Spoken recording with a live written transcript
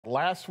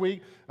Last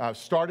week,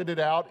 started it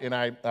out, and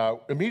I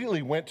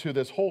immediately went to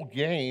this whole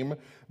game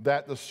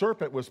that the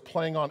serpent was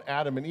playing on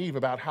Adam and Eve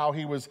about how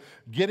he was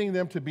getting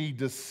them to be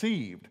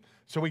deceived.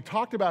 So we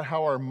talked about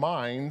how our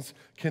minds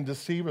can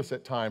deceive us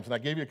at times, and I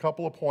gave you a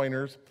couple of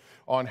pointers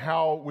on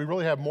how we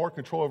really have more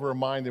control over our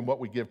mind than what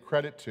we give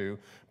credit to,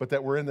 but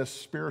that we're in this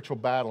spiritual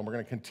battle, and we're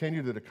going to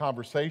continue the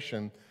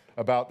conversation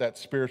about that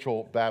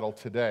spiritual battle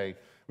today.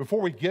 Before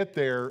we get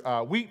there,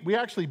 we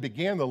actually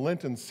began the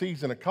Lenten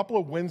season a couple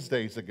of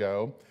Wednesdays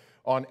ago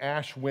on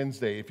Ash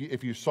Wednesday.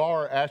 If you saw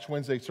our Ash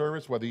Wednesday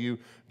service, whether you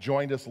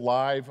joined us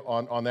live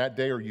on that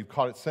day or you've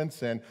caught it since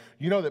then,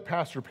 you know that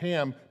Pastor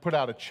Pam put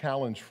out a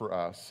challenge for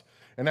us.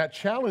 And that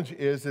challenge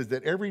is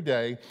that every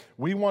day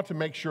we want to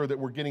make sure that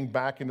we're getting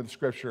back into the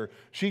Scripture.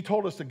 She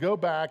told us to go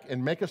back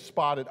and make a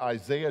spot at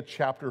Isaiah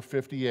chapter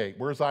 58.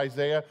 Where's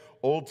Isaiah?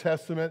 Old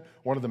Testament,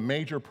 one of the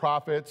major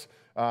prophets.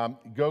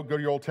 Go to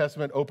your Old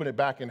Testament, open it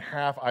back in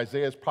half.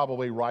 Isaiah's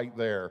probably right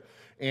there.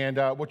 And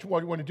what you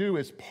want to do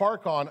is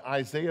park on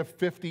Isaiah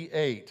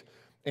 58.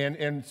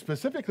 And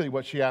specifically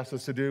what she asked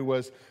us to do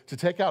was to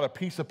take out a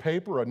piece of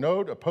paper, a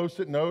note, a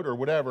Post-it note, or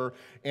whatever,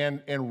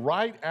 and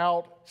write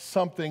out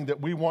something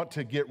that we want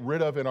to get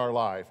rid of in our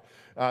life,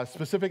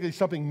 specifically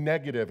something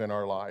negative in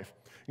our life.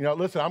 You know,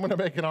 listen, I'm going to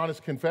make an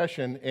honest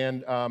confession,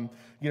 and,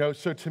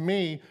 so to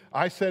me,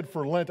 I said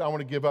for Lent, I want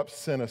to give up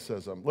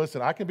cynicism.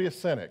 Listen, I can be a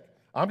cynic.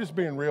 I'm just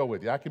being real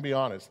with you. I can be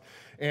honest.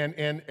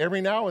 And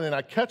every now and then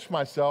I catch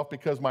myself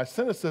because my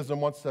cynicism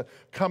wants to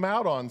come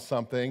out on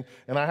something,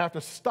 and I have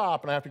to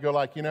stop, and I have to go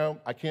like,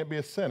 I can't be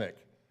a cynic.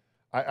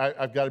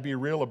 I've got to be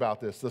real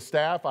about this. The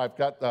staff, I've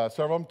got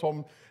several of them told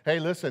them, hey,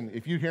 listen,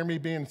 if you hear me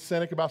being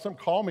cynic about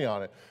something, call me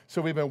on it.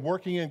 So we've been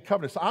working in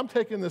covenant. So I'm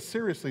taking this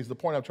seriously is the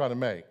point I'm trying to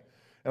make.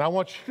 And I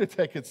want you to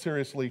take it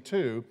seriously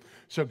too.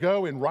 So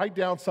go and write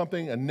down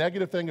something, a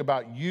negative thing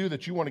about you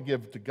that you want to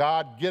give to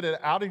God. Get it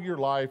out of your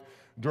life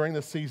during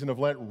the season of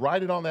Lent.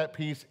 Write it on that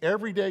piece.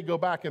 Every day go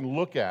back and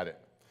look at it.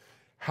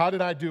 How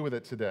did I do with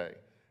it today?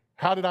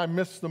 How did I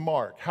miss the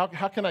mark? How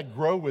can I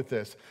grow with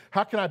this?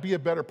 How can I be a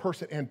better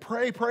person? And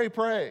pray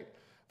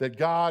that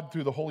God,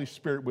 through the Holy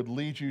Spirit, would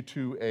lead you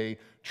to a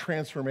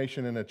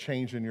transformation and a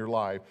change in your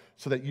life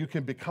so that you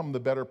can become the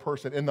better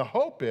person. And the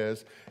hope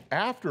is,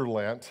 after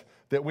Lent,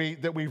 that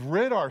we've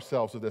rid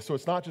ourselves of this. So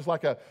it's not just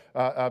like a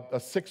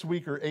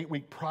 6-week or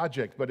 8-week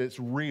project, but it's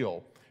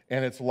real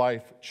and it's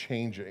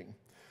life-changing.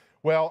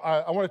 Well,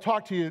 I want to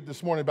talk to you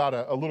this morning about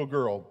a little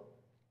girl.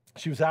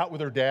 She was out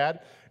with her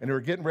dad, and they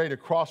were getting ready to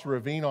cross a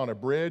ravine on a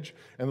bridge,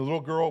 and the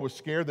little girl was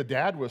scared. The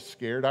dad was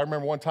scared. I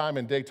remember one time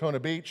in Daytona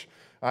Beach,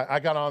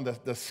 I got on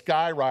the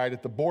sky ride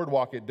at the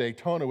boardwalk at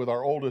Daytona with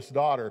our oldest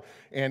daughter,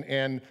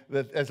 and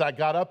as I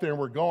got up there and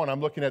we're going,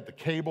 I'm looking at the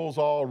cables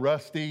all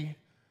rusty.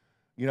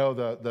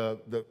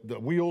 The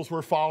wheels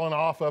were falling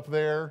off up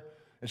there,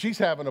 and she's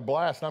having a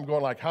blast, and I'm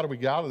going like, how do we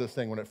get out of this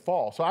thing when it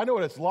falls? So I know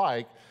what it's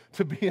like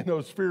to be in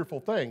those fearful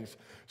things.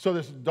 So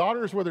this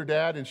daughter's with her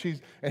dad, and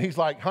he's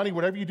like, honey,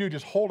 whatever you do,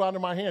 just hold on to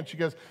my hand. She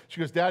goes,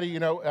 Daddy,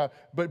 I'm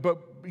going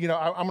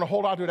to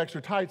hold on to it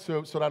extra tight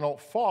so that I don't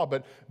fall.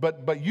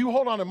 But you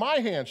hold on to my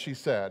hand, she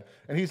said.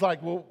 And he's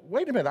like, well,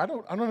 wait a minute, I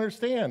don't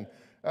understand.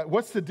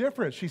 What's the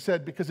difference? She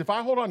said, because if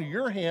I hold on to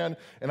your hand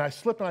and I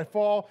slip and I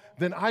fall,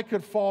 then I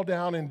could fall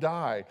down and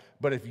die.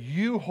 But if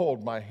you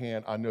hold my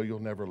hand, I know you'll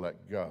never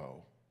let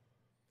go.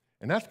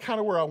 And that's kind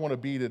of where I want to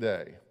be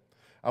today.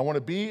 I want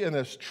to be in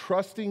this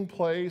trusting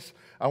place.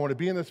 I want to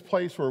be in this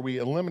place where we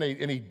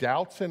eliminate any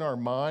doubts in our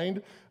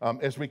mind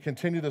as we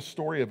continue the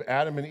story of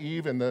Adam and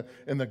Eve in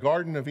the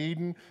Garden of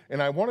Eden.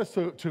 And I want us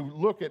to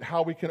look at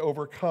how we can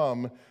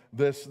overcome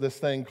this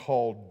thing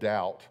called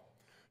doubt.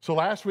 So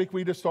last week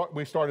we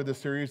started this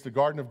series, The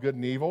Garden of Good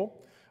and Evil.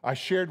 I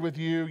shared with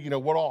you,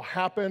 what all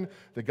happened,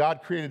 that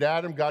God created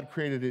Adam, God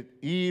created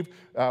Eve.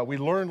 We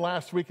learned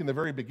last week in the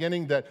very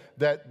beginning that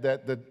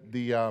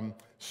the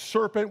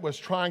serpent was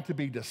trying to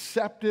be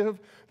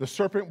deceptive. The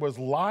serpent was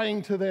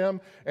lying to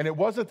them. And it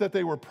wasn't that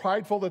they were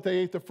prideful that they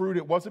ate the fruit.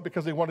 It wasn't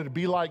because they wanted to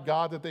be like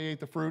God that they ate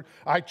the fruit.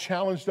 I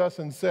challenged us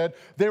and said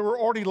they were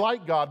already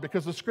like God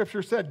because the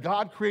scripture said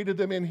God created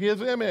them in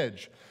his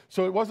image.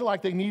 So it wasn't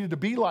like they needed to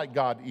be like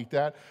God to eat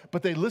that,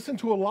 but they listened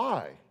to a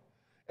lie.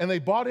 And they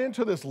bought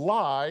into this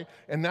lie,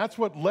 and that's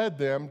what led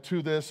them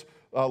to this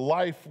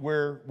life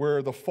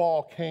where the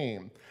fall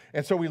came.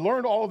 And so we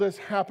learned all of this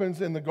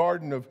happens in the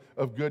Garden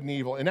of Good and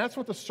Evil, and that's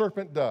what the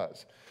serpent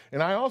does.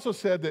 And I also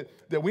said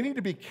that we need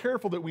to be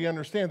careful that we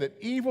understand that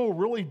evil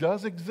really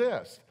does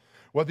exist.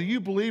 Whether you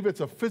believe it's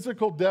a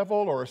physical devil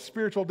or a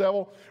spiritual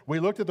devil, we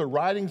looked at the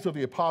writings of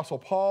the Apostle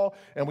Paul,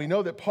 and we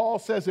know that Paul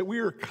says that we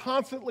are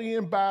constantly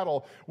in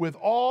battle with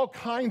all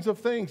kinds of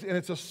things, and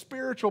it's a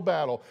spiritual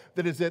battle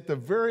that is at the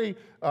very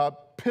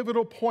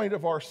pivotal point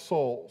of our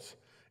souls.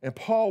 And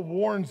Paul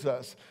warns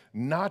us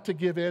not to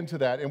give in to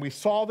that, and we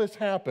saw this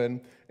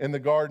happen in the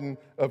Garden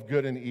of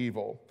Good and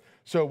Evil.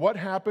 So what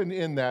happened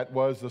in that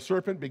was the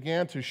serpent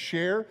began to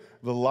share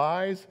the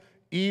lies.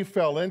 Eve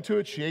fell into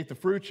it. She ate the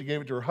fruit. She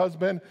gave it to her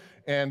husband.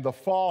 And the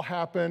fall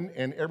happened,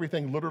 and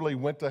everything literally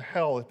went to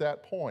hell at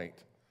that point.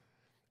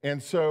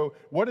 And so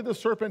what did the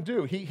serpent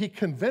do? He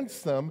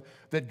convinced them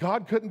that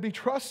God couldn't be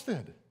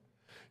trusted.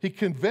 He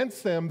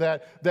convinced them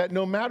that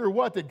no matter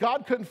what, that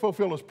God couldn't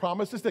fulfill his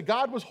promises, that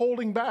God was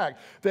holding back.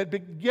 That,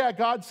 yeah,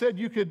 God said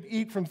you could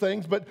eat from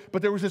things, but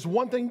there was this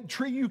one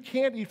tree you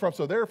can't eat from.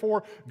 So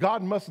therefore,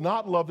 God must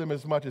not love them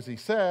as much as he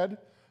said,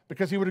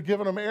 because he would have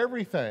given them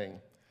everything.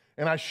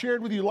 And I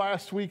shared with you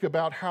last week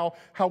about how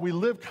we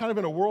live kind of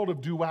in a world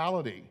of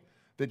duality.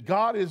 That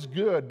God is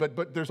good,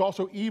 but there's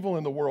also evil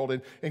in the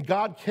world, and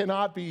God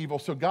cannot be evil.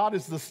 So God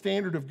is the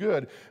standard of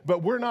good,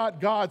 but we're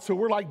not God, so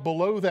we're like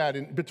below that.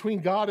 And between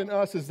God and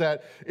us is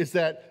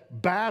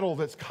that battle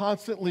that's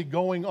constantly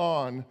going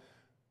on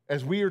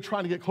as we are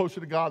trying to get closer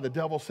to God. The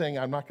devil's saying,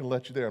 I'm not going to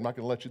let you there, I'm not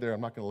going to let you there, I'm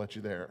not going to let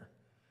you there.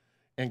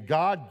 And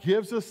God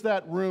gives us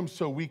that room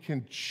so we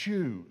can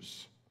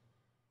choose.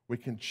 We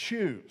can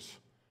choose.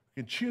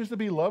 We can choose to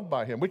be loved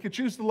by him. We can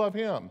choose to love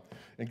him.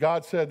 And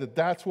God said that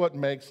that's what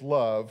makes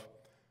love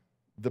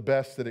the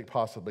best that it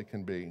possibly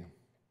can be.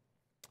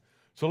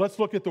 So let's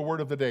look at the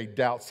word of the day,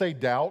 doubt. Say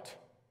doubt.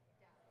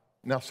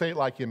 Now say it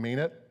like you mean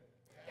it.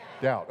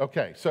 Doubt.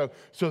 Okay, so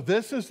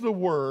this is the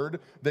word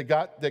that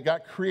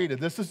got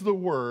created. This is the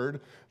word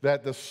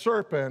that the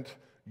serpent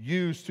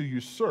used to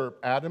usurp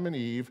Adam and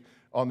Eve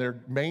on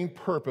their main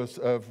purpose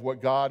of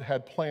what God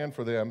had planned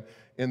for them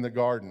in the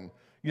garden.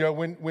 You know,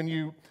 when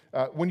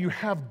you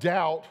have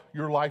doubt,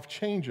 your life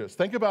changes.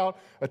 Think about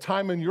a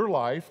time in your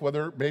life,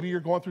 whether maybe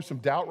you're going through some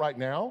doubt right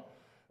now.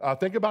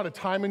 Think about a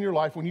time in your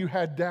life when you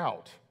had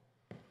doubt.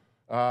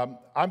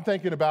 I'm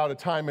thinking about a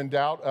time in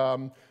doubt.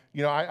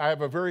 You know, I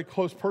have a very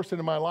close person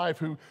in my life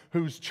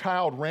whose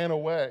child ran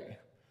away,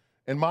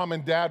 and mom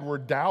and dad were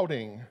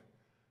doubting.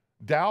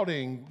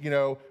 You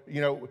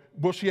know,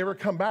 will she ever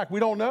come back? We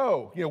don't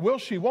know. You know, will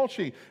she? Won't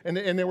she? And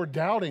they were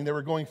doubting. They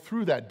were going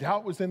through that.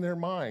 Doubt was in their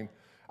mind.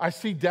 I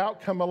see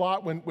doubt come a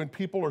lot when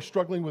people are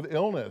struggling with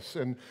illness,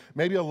 and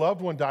maybe a loved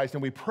one dies,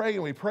 and we pray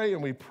and we pray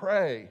and we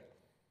pray.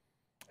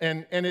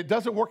 And it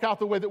doesn't work out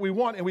the way that we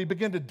want, and we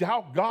begin to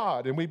doubt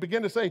God, and we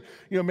begin to say,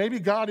 you know, maybe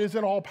God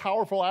isn't all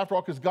powerful after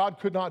all, because God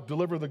could not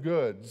deliver the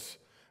goods,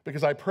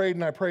 because I prayed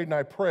and I prayed and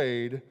I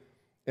prayed,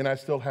 and I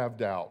still have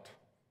doubt.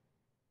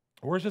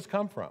 Where does this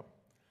come from?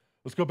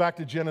 Let's go back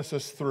to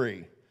Genesis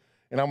 3,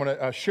 and I'm going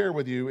to share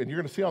with you, and you're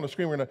going to see on the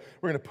screen, we're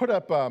going to put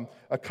up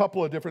a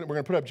couple of different, we're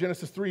going to put up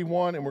Genesis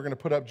 3:1, and we're going to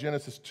put up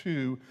Genesis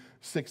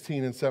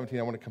 2:16 and 17.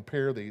 I want to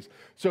compare these.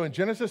 So in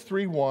Genesis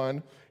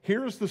 3:1,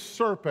 here's the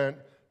serpent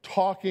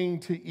talking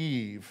to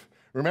Eve.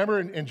 Remember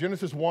in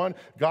Genesis 1,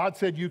 God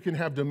said you can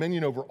have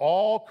dominion over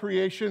all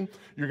creation.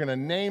 You're going to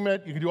name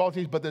it. You can do all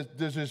these, but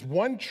there's this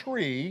one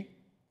tree,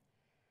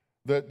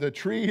 the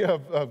tree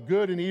of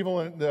good and evil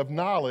and of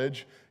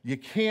knowledge. You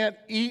can't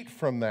eat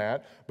from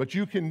that, but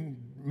you can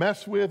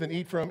mess with and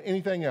eat from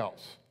anything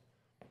else.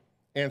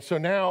 And so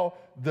now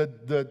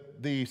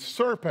the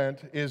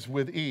serpent is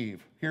with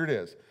Eve. Here it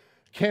is.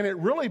 Can it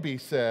really be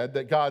said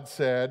that God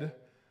said,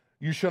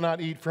 you shall not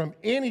eat from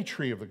any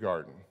tree of the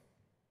garden?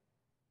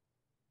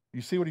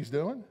 You see what he's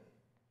doing?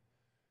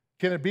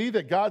 Can it be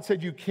that God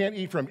said you can't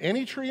eat from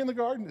any tree in the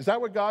garden? Is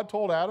that what God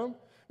told Adam?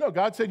 No,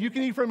 God said you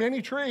can eat from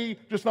any tree,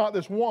 just not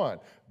this one.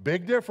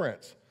 Big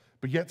difference,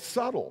 but yet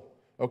subtle,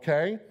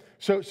 okay?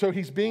 So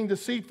he's being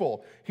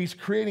deceitful. He's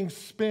creating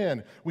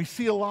spin. We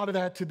see a lot of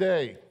that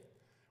today.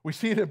 We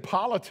see it in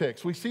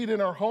politics. We see it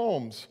in our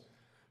homes.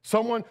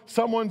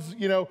 Someone's,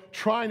 you know,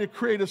 trying to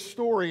create a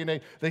story,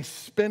 and they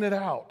spin it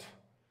out.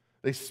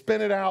 They spin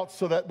it out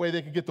so that way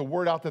they can get the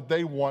word out that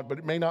they want, but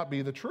it may not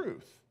be the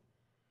truth.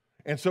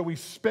 And so we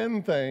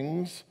spin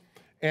things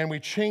and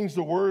we change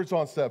the words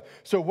on stuff.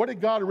 So what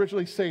did God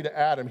originally say to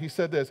Adam? He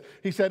said this.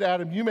 He said,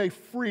 Adam, you may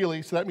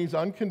freely, so that means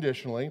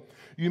unconditionally,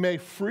 you may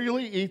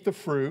freely eat the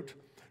fruit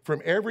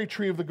from every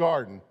tree of the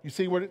garden. You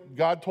see what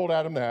God told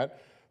Adam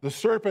that? The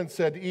serpent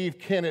said to Eve,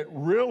 can it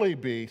really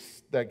be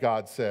that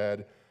God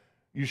said,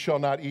 you shall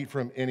not eat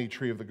from any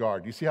tree of the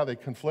garden? You see how they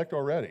conflict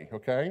already,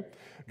 okay?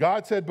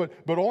 God said, but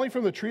only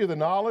from the tree of the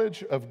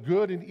knowledge of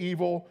good and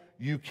evil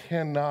you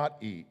cannot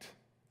eat.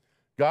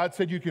 God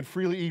said you can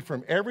freely eat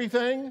from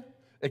everything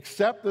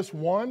except this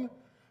one.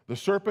 The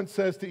serpent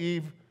says to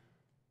Eve,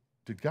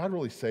 did God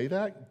really say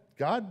that?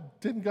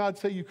 Didn't God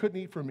say you couldn't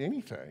eat from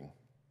anything?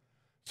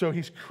 So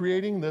he's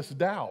creating this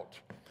doubt.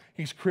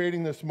 He's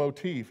creating this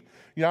motif.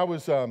 You know,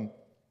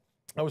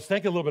 I was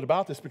thinking a little bit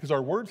about this because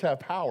our words have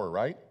power,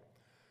 right?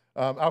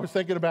 I was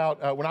thinking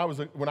about when I was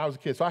a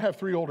kid. So I have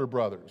 3 older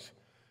brothers.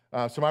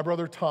 So my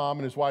brother Tom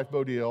and his wife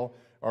Bodile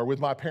are with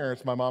my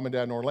parents, my mom and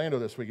dad in Orlando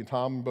this week, and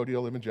Tom and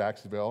Bodile live in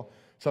Jacksonville.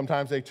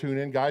 Sometimes they tune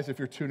in. Guys, if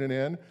you're tuning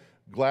in,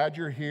 glad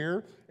you're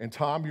here. And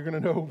Tom, you're going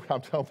to know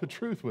I'm telling the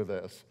truth with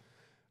this.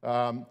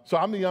 So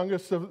I'm the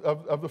youngest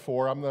of the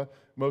 4. I'm the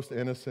most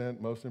innocent,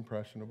 most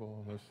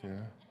impressionable, most,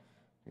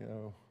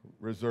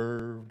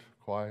 reserved,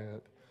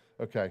 quiet.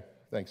 Okay.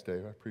 Thanks,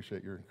 Dave. I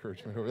appreciate your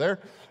encouragement over there.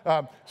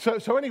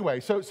 So anyway,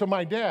 so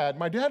my dad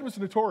was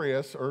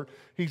notorious, or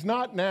he's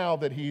not now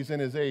that he's in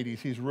his 80s.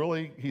 He's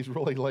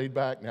really laid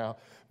back now,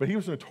 but he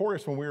was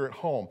notorious when we were at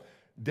home.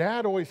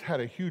 Dad always had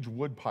a huge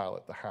wood pile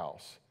at the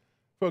house.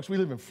 Folks, we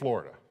live in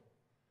Florida.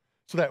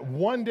 So that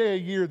one day a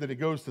year that it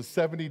goes to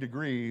 70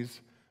 degrees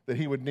that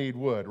he would need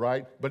wood,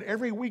 right? But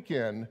every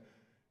weekend,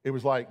 it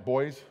was like,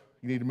 boys,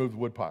 you need to move the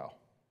wood pile.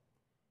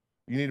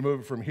 You need to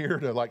move it from here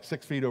to like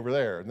 6 feet over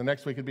there. And the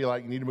next week it'd be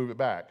like, you need to move it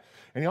back.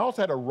 And he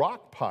also had a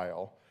rock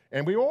pile.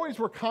 And we always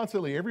were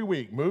constantly, every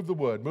week, move the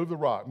wood, move the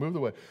rock, move the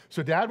wood.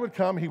 So Dad would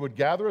come, he would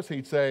gather us,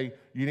 he'd say,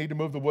 you need to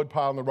move the wood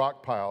pile and the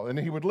rock pile. And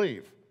then he would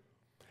leave.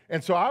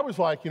 And so I was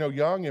like,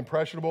 young,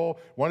 impressionable,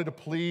 wanted to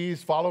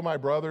please, follow my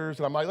brothers.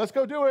 And I'm like, let's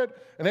go do it.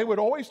 And they would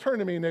always turn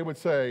to me and they would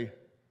say,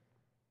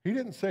 he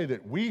didn't say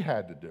that we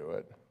had to do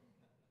it.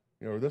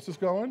 You know where this is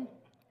going?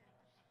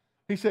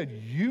 He said,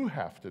 you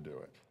have to do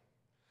it.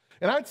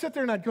 And I'd sit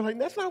there and I'd go like,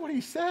 that's not what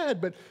he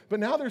said, but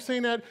now they're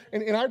saying that,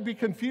 and I'd be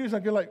confused.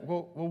 I'd go like,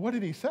 well, what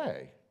did he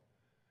say?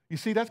 You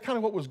see, that's kind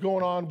of what was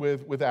going on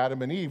with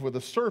Adam and Eve, with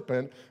the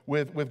serpent,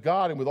 with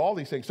God, and with all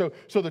these things.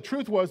 So the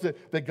truth was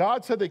that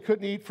God said they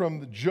couldn't eat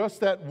from just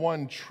that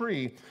one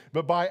tree,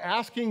 but by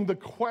asking the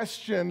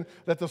question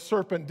that the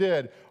serpent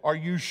did, are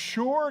you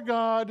sure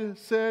God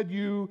said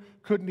you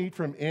couldn't eat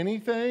from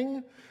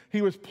anything?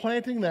 He was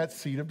planting that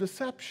seed of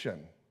deception.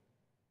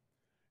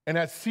 And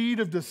that seed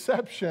of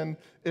deception,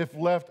 if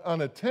left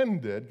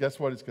unattended, guess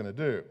what it's going to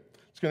do?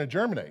 It's going to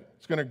germinate.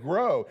 It's going to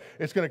grow.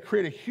 It's going to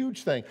create a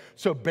huge thing.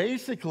 So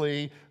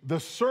basically, the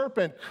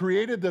serpent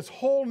created this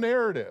whole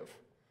narrative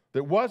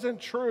that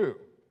wasn't true.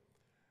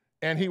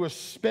 And he was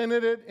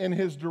spinning it in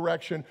his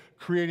direction,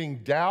 creating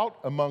doubt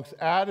amongst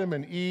Adam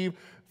and Eve,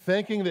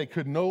 thinking they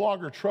could no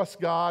longer trust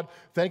God,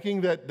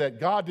 thinking that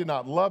God did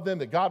not love them,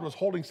 that God was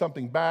holding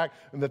something back,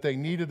 and that they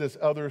needed this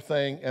other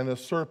thing, and the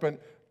serpent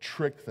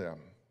tricked them.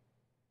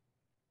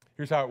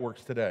 Here's how it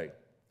works today.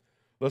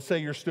 Let's say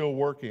you're still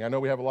working. I know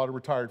we have a lot of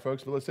retired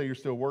folks, but let's say you're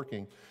still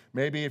working.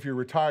 Maybe if you're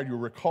retired, you'll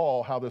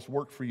recall how this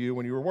worked for you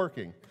when you were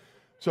working.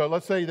 So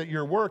let's say that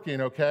you're working,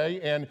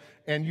 okay,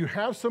 and you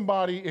have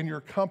somebody in your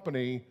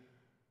company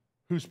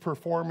whose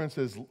performance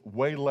is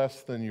way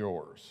less than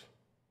yours.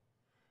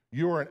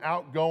 You are an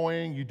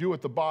outgoing, you do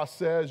what the boss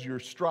says, you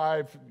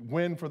strive,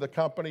 win for the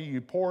company,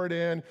 you pour it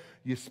in,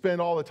 you spend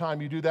all the time,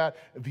 you do that.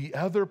 The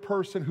other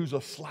person who's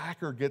a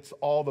slacker gets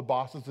all the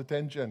boss's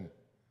attention.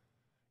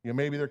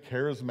 Maybe they're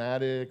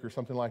charismatic or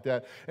something like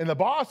that. And the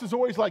boss is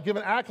always like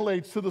giving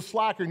accolades to the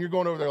slacker, and you're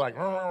going over there like,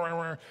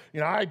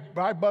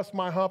 I bust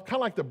my hump, kind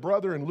of like the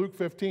brother in Luke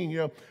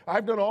 15.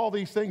 I've done all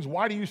these things.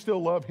 Why do you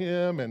still love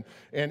him?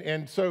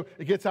 And so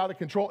it gets out of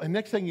control. And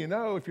next thing you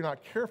know, if you're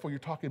not careful, you're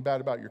talking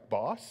bad about your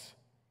boss.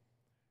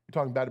 You're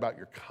talking bad about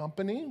your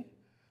company.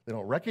 They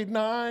don't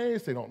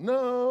recognize. They don't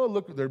know.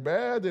 Look, they're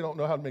bad. They don't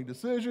know how to make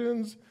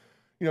decisions.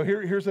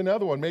 Here's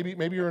another one. Maybe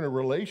you're in a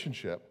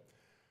relationship.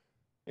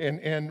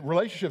 And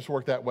relationships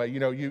work that way.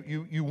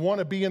 You want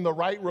to be in the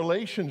right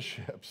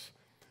relationships,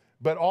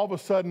 but all of a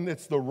sudden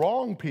it's the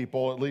wrong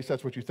people, at least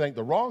that's what you think.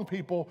 The wrong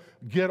people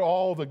get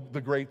all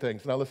the great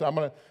things. Now listen, I'm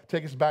going to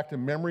take us back to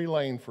memory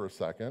lane for a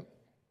second.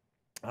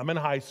 I'm in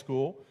high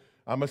school.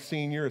 I'm a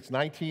senior. It's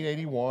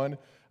 1981.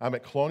 I'm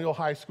at Colonial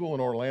High School in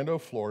Orlando,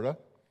 Florida.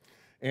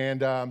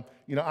 And,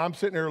 I'm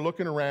sitting there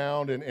looking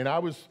around, and I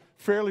was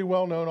fairly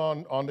well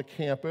known on the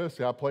campus.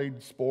 I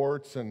played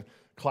sports and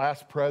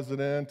class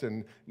president,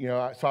 and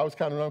so I was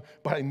kind of known,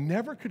 but I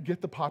never could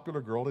get the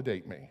popular girl to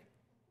date me.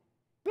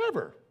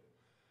 Never.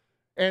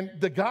 And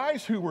the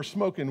guys who were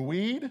smoking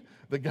weed,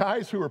 the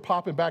guys who were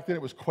popping, back then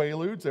it was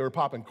Quaaludes, they were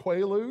popping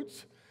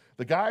Quaaludes.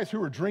 The guys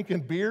who were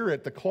drinking beer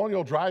at the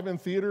Colonial Drive-In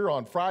Theater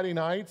on Friday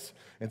nights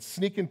and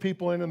sneaking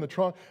people in the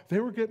trunk,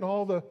 they were getting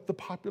all the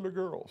popular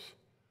girls.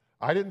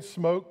 I didn't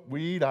smoke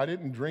weed, I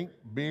didn't drink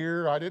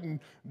beer, I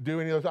didn't do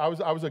any of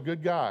those. I was a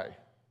good guy.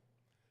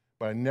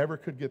 But I never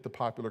could get the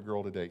popular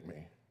girl to date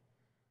me.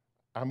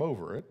 I'm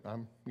over it.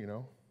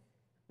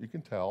 You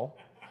can tell.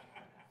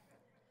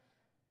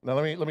 Now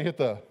let me hit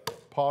the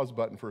pause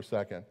button for a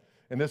second.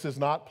 And this is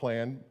not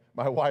planned.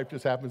 My wife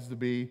just happens to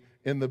be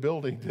in the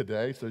building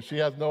today, so she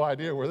has no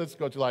idea where this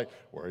goes. She's like,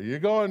 where are you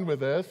going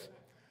with this?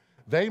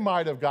 They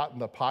might have gotten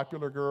the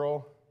popular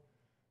girl,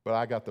 but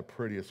I got the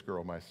prettiest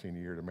girl my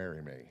senior year to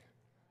marry me.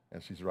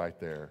 And she's right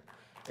there.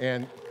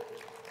 And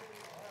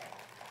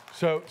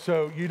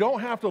So you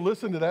don't have to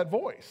listen to that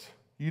voice.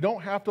 You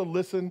don't have to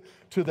listen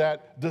to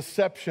that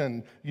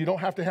deception. You don't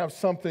have to have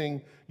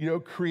something,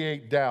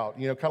 create doubt.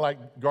 Kind of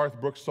like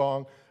Garth Brooks'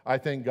 song, I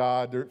Thank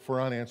God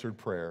for Unanswered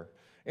Prayer.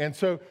 And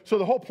so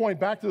the whole point,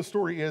 back to the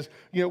story, is,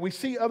 we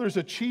see others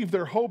achieve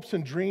their hopes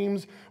and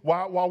dreams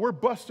while we're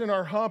busting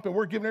our hump and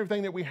we're giving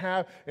everything that we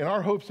have, and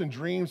our hopes and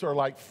dreams are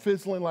like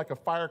fizzling like a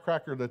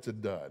firecracker that's a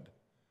dud.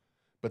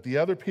 But the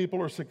other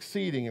people are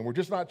succeeding, and we're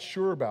just not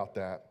sure about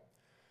that.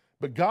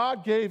 But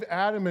God gave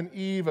Adam and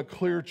Eve a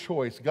clear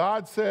choice.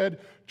 God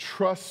said,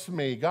 trust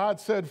me. God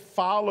said,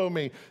 follow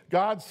me.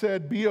 God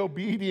said, be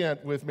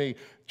obedient with me.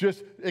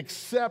 Just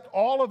accept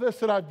all of this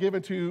that I've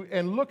given to you,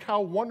 and look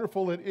how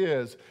wonderful it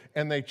is.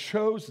 And they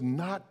chose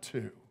not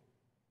to.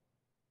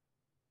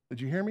 Did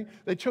you hear me?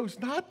 They chose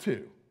not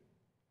to.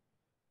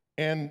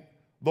 And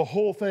the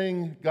whole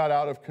thing got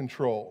out of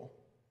control.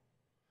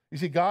 You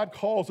see, God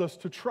calls us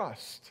to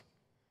trust.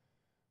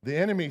 The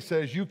enemy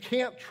says you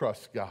can't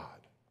trust God.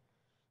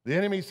 The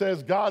enemy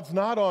says God's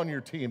not on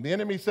your team. The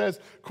enemy says,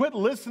 quit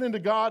listening to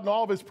God and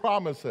all of his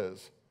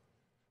promises.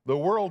 The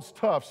world's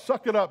tough.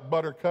 Suck it up,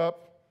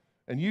 buttercup,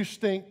 and you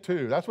stink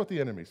too. That's what the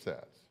enemy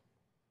says.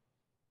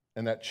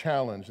 And that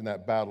challenge and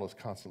that battle is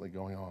constantly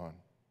going on.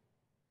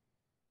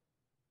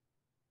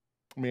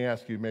 Let me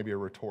ask you maybe a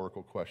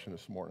rhetorical question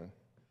this morning.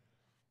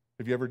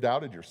 Have you ever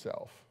doubted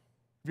yourself?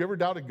 Have you ever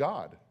doubted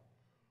God?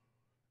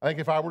 I think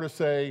if I were to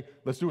say,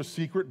 let's do a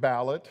secret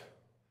ballot,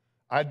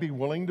 I'd be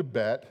willing to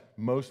bet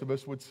most of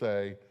us would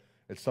say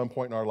at some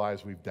point in our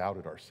lives we've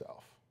doubted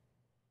ourselves.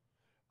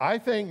 I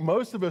think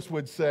most of us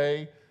would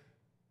say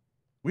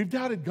we've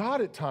doubted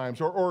God at times,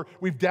 or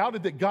we've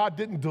doubted that God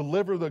didn't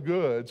deliver the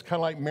goods, kind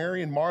of like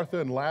Mary and Martha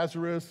and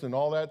Lazarus and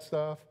all that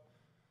stuff.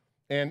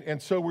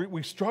 And so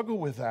we struggle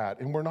with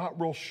that, and we're not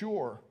real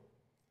sure.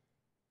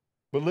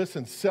 But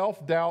listen,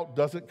 self-doubt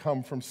doesn't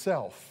come from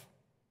self.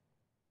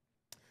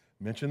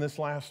 I mentioned this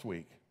last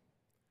week.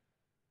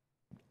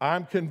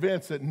 I'm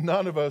convinced that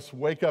none of us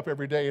wake up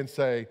every day and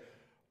say,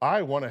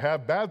 I want to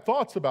have bad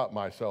thoughts about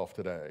myself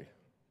today.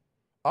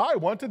 I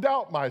want to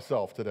doubt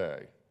myself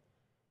today.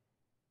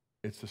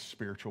 It's a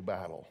spiritual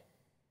battle.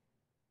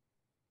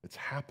 It's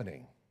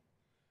happening.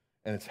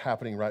 And it's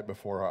happening right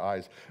before our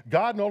eyes.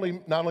 God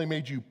not only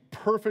made you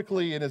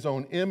perfectly in his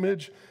own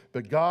image,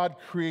 but God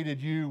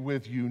created you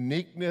with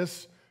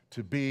uniqueness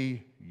to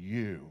be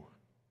you.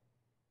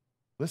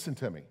 Listen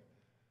to me.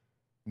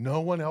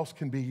 No one else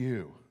can be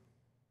you.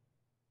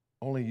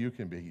 Only you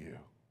can be you.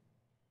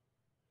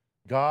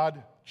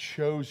 God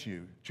chose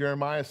you.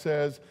 Jeremiah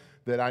says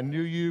that I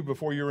knew you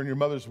before you were in your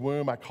mother's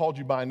womb. I called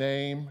you by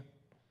name.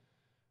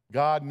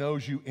 God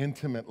knows you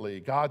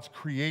intimately. God's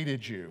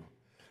created you.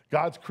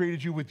 God's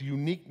created you with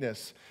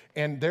uniqueness,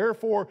 and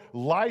therefore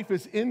life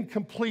is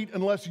incomplete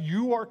unless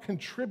you are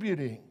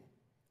contributing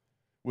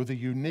with the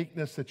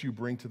uniqueness that you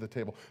bring to the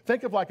table.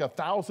 Think of like a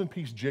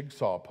 1,000-piece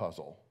jigsaw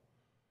puzzle.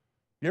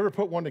 You ever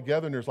put one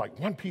together and there's like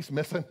one piece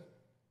missing?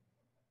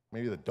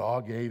 Maybe the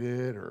dog ate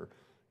it or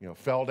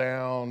fell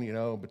down,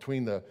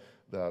 between the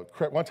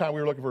one time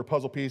we were looking for a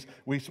puzzle piece,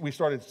 we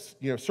started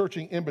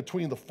searching in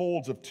between the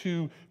folds of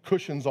 2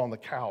 cushions on the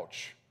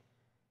couch.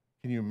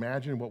 Can you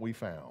imagine what we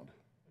found?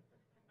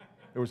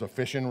 There was a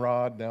fishing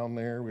rod down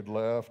there we'd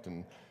left,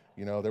 and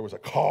there was a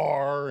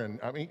car, and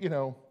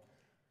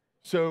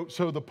so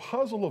the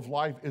puzzle of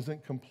life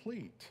isn't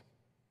complete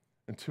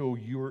until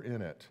you're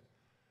in it.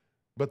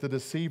 But the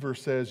deceiver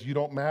says you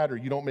don't matter,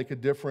 you don't make a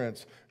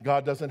difference.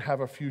 God doesn't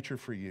have a future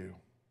for you.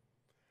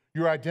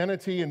 Your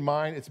identity and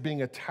mine, it's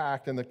being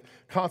attacked, and the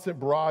constant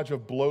barrage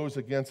of blows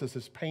against us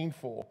is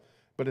painful,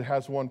 but it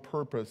has one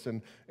purpose,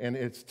 and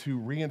it's to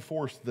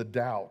reinforce the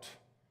doubt,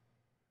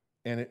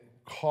 and it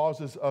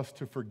causes us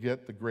to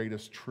forget the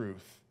greatest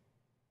truth.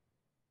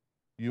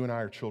 You and I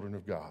are children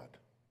of God.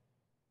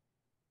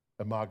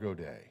 Imago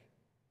Dei,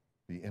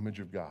 the image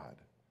of God.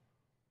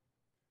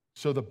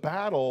 So the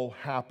battle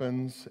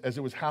happens, as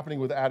it was happening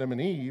with Adam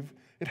and Eve,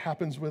 it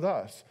happens with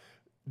us.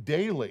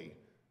 Daily,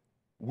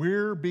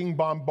 we're being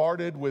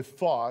bombarded with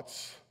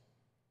thoughts,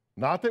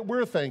 not that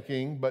we're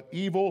thinking, but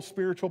evil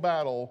spiritual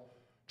battle,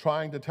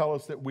 trying to tell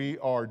us that we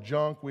are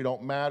junk, we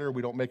don't matter,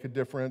 we don't make a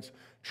difference,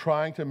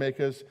 trying to make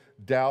us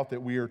doubt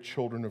that we are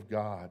children of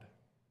God.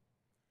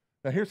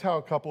 Now, here's how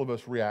a couple of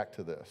us react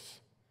to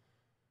this.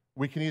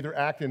 We can either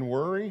act in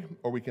worry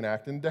or we can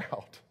act in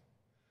doubt.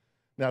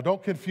 Now,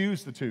 don't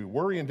confuse the two.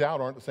 Worry and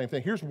doubt aren't the same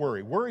thing. Here's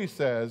worry. Worry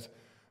says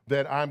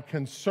that I'm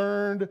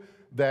concerned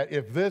that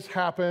if this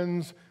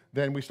happens,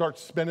 then we start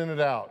spinning it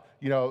out.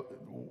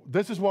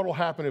 This is what will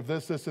happen if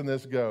this, and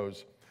this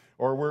goes.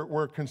 Or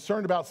we're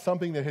concerned about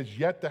something that has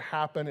yet to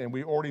happen and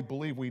we already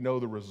believe we know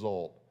the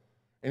result.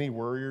 Any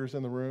worriers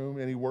in the room?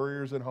 Any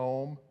worriers at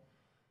home?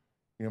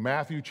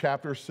 Matthew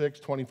chapter 6,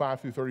 25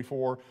 through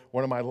 34,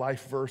 one of my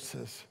life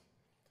verses.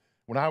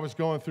 When I was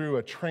going through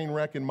a train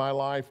wreck in my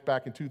life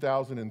back in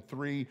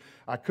 2003,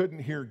 I couldn't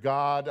hear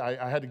God.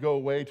 I had to go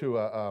away to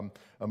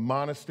a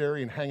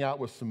monastery and hang out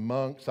with some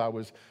monks. I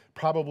was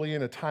probably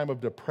in a time of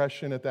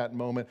depression at that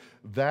moment.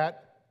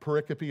 That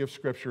pericope of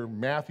Scripture,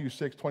 Matthew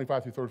 6,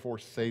 25 through 34,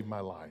 saved my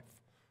life.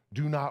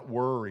 Do not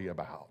worry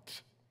about.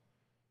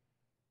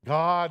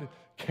 God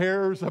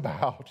cares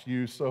about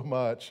you so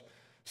much.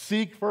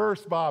 Seek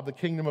first, Bob, the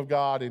kingdom of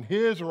God, and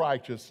his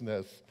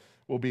righteousness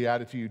will be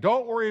added to you.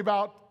 Don't worry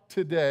about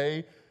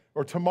today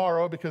or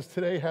tomorrow, because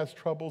today has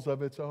troubles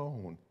of its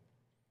own.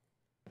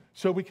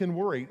 So we can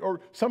worry.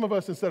 Or some of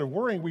us, instead of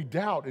worrying, we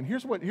doubt. And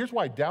here's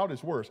why doubt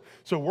is worse.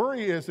 So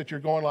worry is that you're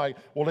going like,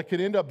 well, it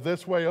could end up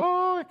this way.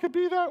 Oh, it could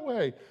be that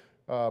way.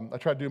 I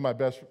try to do my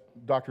best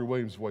Dr.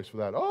 Williams voice for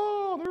that.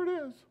 Oh, there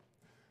it is.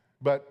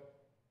 But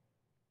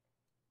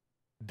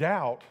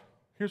doubt,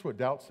 here's what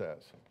doubt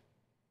says.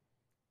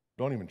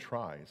 Don't even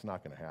try. It's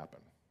not going to happen.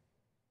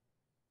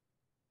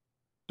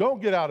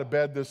 Don't get out of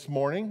bed this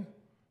morning.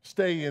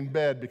 Stay in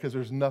bed because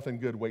there's nothing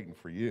good waiting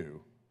for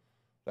you.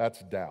 That's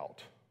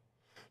doubt.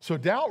 So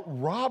doubt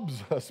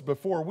robs us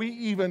before we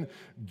even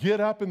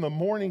get up in the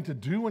morning to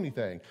do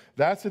anything.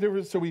 That's the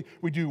difference. So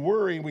we do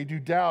worry, we do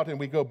doubt, and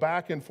we go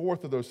back and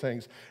forth of those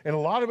things. And a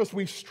lot of us,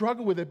 we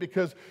struggle with it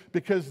because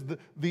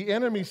the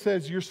enemy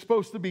says you're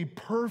supposed to be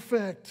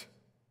perfect.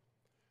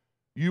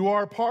 You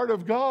are part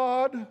of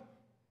God,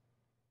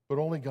 but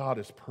only God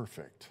is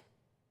perfect.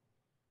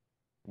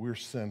 We're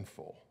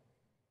sinful.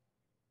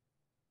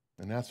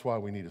 And that's why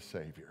we need a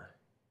Savior.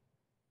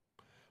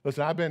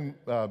 Listen, I've been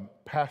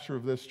pastor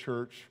of this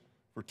church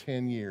for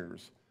 10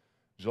 years.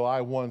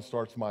 July 1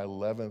 starts my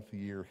 11th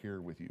year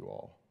here with you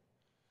all.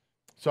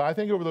 So I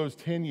think over those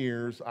 10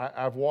 years,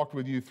 I've walked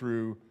with you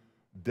through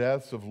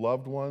deaths of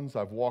loved ones.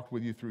 I've walked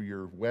with you through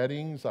your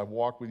weddings. I've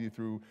walked with you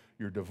through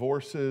your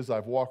divorces.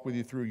 I've walked with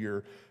you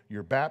through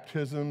your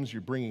baptisms,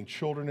 you're bringing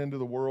children into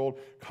the world,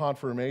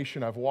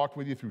 confirmation. I've walked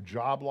with you through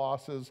job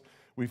losses.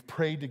 We've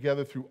prayed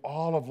together through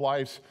all of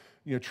life's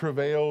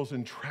travails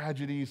and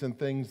tragedies and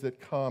things that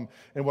come.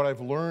 And what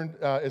I've learned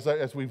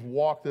as we've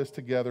walked this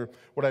together,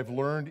 what I've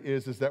learned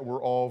is that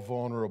we're all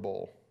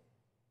vulnerable.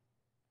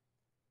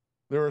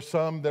 There are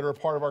some that are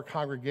part of our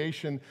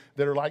congregation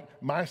that are like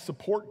my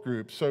support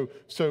group. So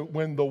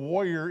when the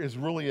warrior is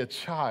really a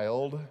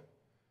child,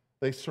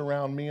 they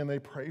surround me and they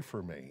pray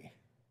for me.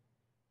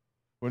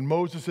 When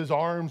Moses'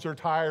 arms are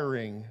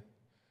tiring,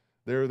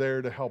 they're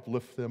there to help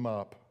lift them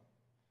up.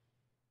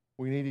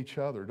 We need each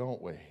other,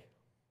 don't we?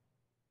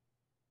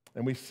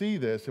 And we see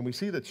this, and we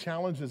see the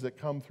challenges that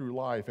come through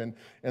life and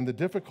the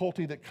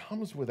difficulty that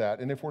comes with that.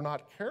 And if we're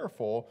not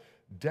careful,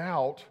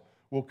 doubt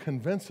will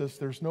convince us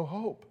there's no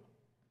hope.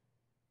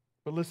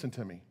 But listen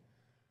to me.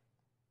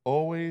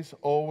 Always,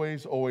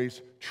 always,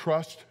 always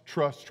trust,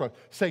 trust, trust.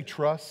 Say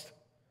trust.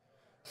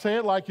 Say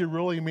it like you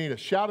really mean it.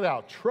 Shout it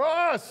out.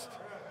 Trust.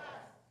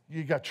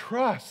 You got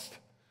trust.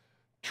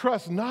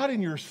 Trust not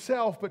in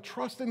yourself, but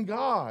trust in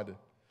God.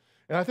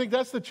 And I think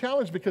that's the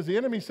challenge because the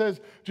enemy says,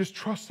 just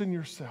trust in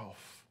yourself.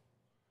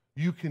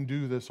 You can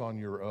do this on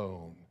your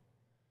own.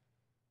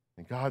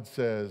 And God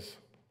says,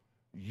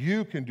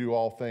 you can do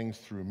all things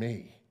through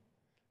me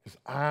because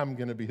I'm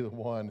going to be the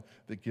one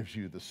that gives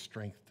you the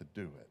strength to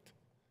do it.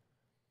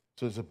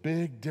 So there's a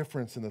big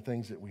difference in the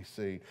things that we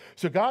see.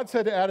 So God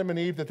said to Adam and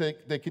Eve that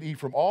they could eat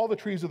from all the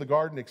trees of the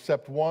garden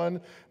except one,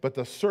 but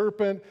the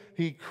serpent,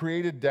 he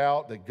created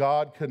doubt that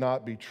God could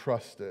not be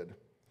trusted.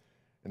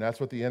 And that's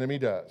what the enemy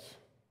does.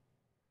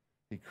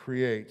 He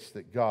creates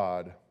that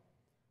God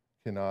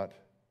cannot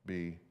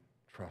be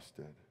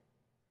trusted.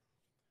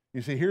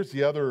 You see, here's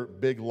the other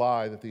big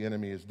lie that the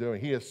enemy is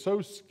doing. He is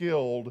so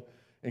skilled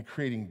in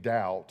creating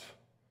doubt,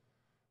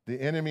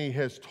 the enemy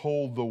has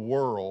told the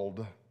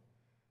world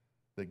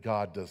that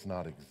God does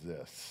not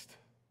exist.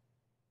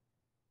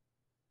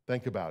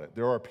 Think about it.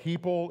 There are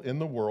people in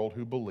the world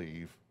who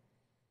believe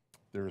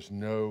there is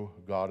no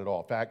God at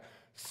all. In fact,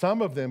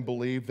 some of them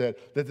believe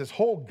that this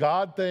whole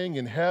God thing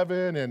in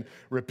heaven and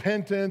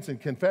repentance and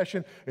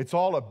confession, it's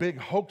all a big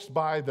hoax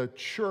by the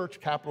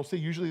church, capital C.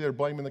 Usually they're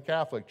blaming the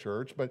Catholic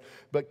Church,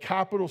 but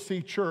capital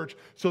C church,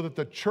 so that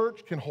the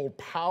church can hold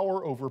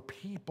power over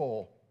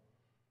people.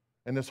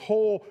 And this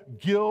whole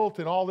guilt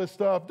and all this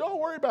stuff, don't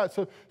worry about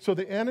it. So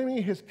the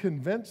enemy has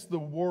convinced the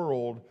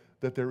world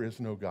that there is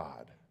no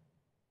God.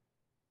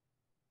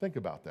 Think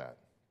about that.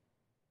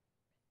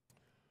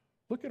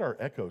 Look at our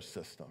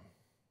ecosystem.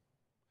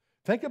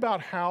 Think about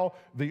how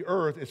the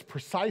earth is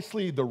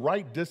precisely the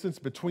right distance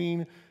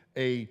between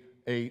an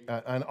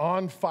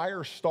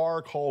on-fire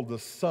star called the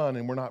sun,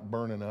 and we're not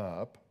burning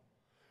up.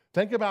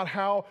 Think about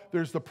how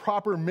there's the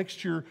proper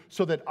mixture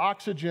so that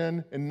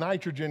oxygen and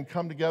nitrogen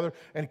come together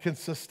and can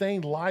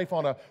sustain life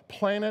on a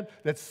planet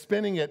that's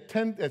spinning at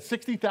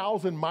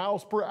 60,000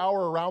 miles per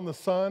hour around the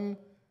sun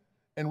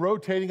and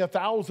rotating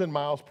 1,000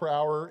 miles per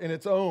hour in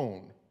its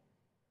own.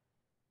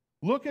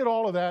 Look at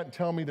all of that and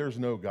tell me there's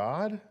no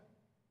God?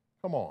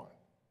 Come on.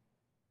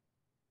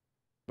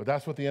 But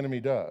that's what the enemy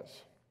does.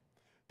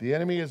 The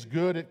enemy is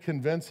good at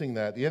convincing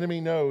that. The enemy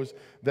knows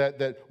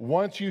that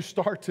once you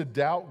start to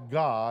doubt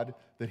God,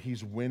 that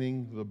he's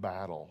winning the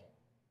battle.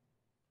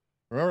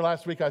 Remember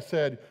last week I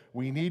said,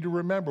 we need to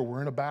remember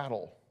we're in a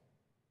battle.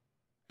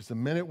 Because the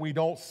minute we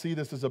don't see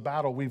this as a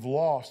battle, we've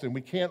lost. And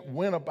we can't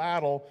win a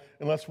battle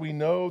unless we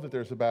know that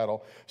there's a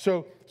battle.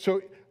 So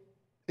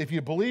if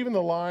you believe in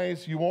the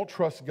lies, you won't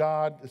trust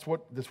God.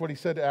 That's what he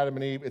said to Adam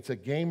and Eve. It's a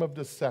game of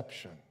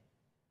deception.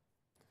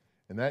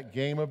 And that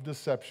game of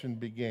deception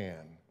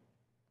began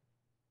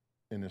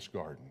in this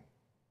garden.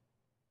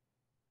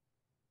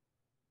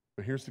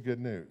 But here's the good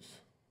news.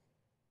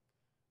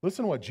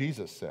 Listen to what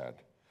Jesus said.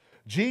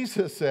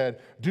 Jesus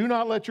said, do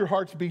not let your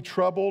hearts be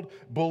troubled.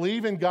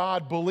 Believe in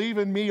God. Believe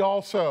in me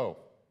also.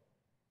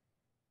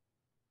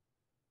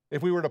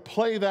 If we were to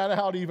play that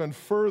out even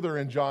further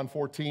in John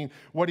 14,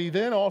 what he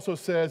then also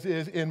says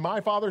is, in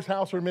my Father's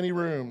house are many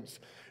rooms.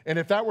 And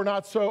if that were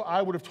not so,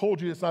 I would have told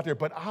you it's not there.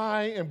 But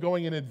I am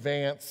going in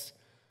advance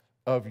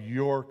of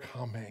your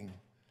coming.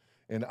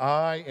 And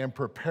I am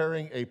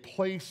preparing a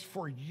place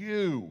for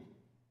you.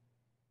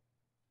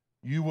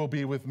 You will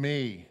be with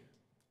me.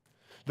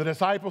 The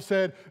disciples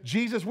said,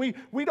 Jesus,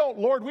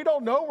 Lord, we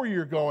don't know where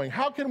you're going.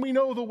 How can we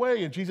know the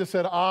way? And Jesus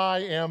said, I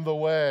am the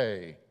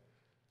way.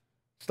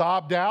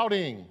 Stop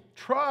doubting.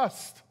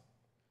 Trust.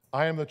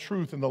 I am the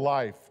truth and the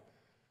life,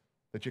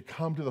 that you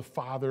come to the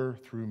Father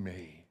through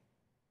me.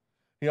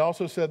 He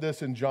also said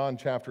this in John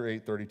chapter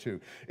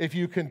 8:32. If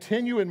you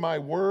continue in my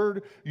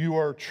word, you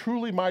are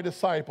truly my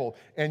disciple,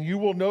 and you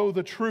will know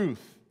the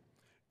truth,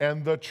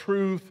 and the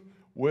truth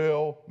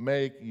will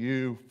make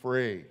you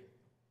free.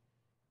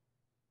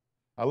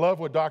 I love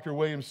what Dr.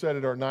 Williams said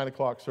at our 9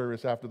 o'clock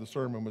service after the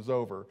sermon was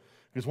over,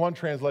 because one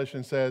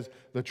translation says,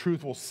 the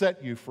truth will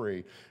set you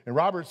free. And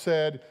Robert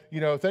said,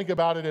 think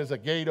about it as a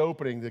gate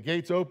opening. The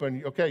gate's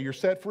open, okay, you're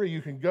set free,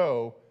 you can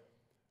go.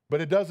 But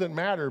it doesn't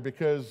matter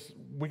because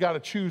we got to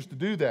choose to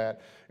do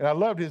that. And I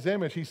loved his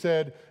image. He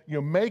said,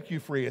 make you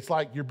free. It's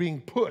like you're being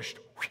pushed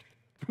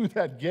through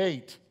that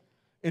gate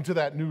into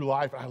that new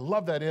life. I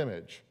love that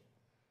image.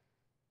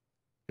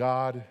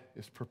 God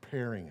is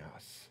preparing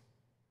us.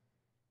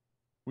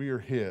 We are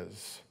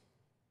his.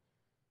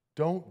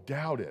 Don't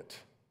doubt it.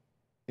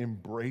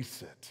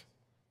 Embrace it.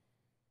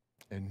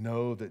 And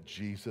know that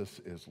Jesus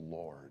is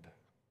Lord.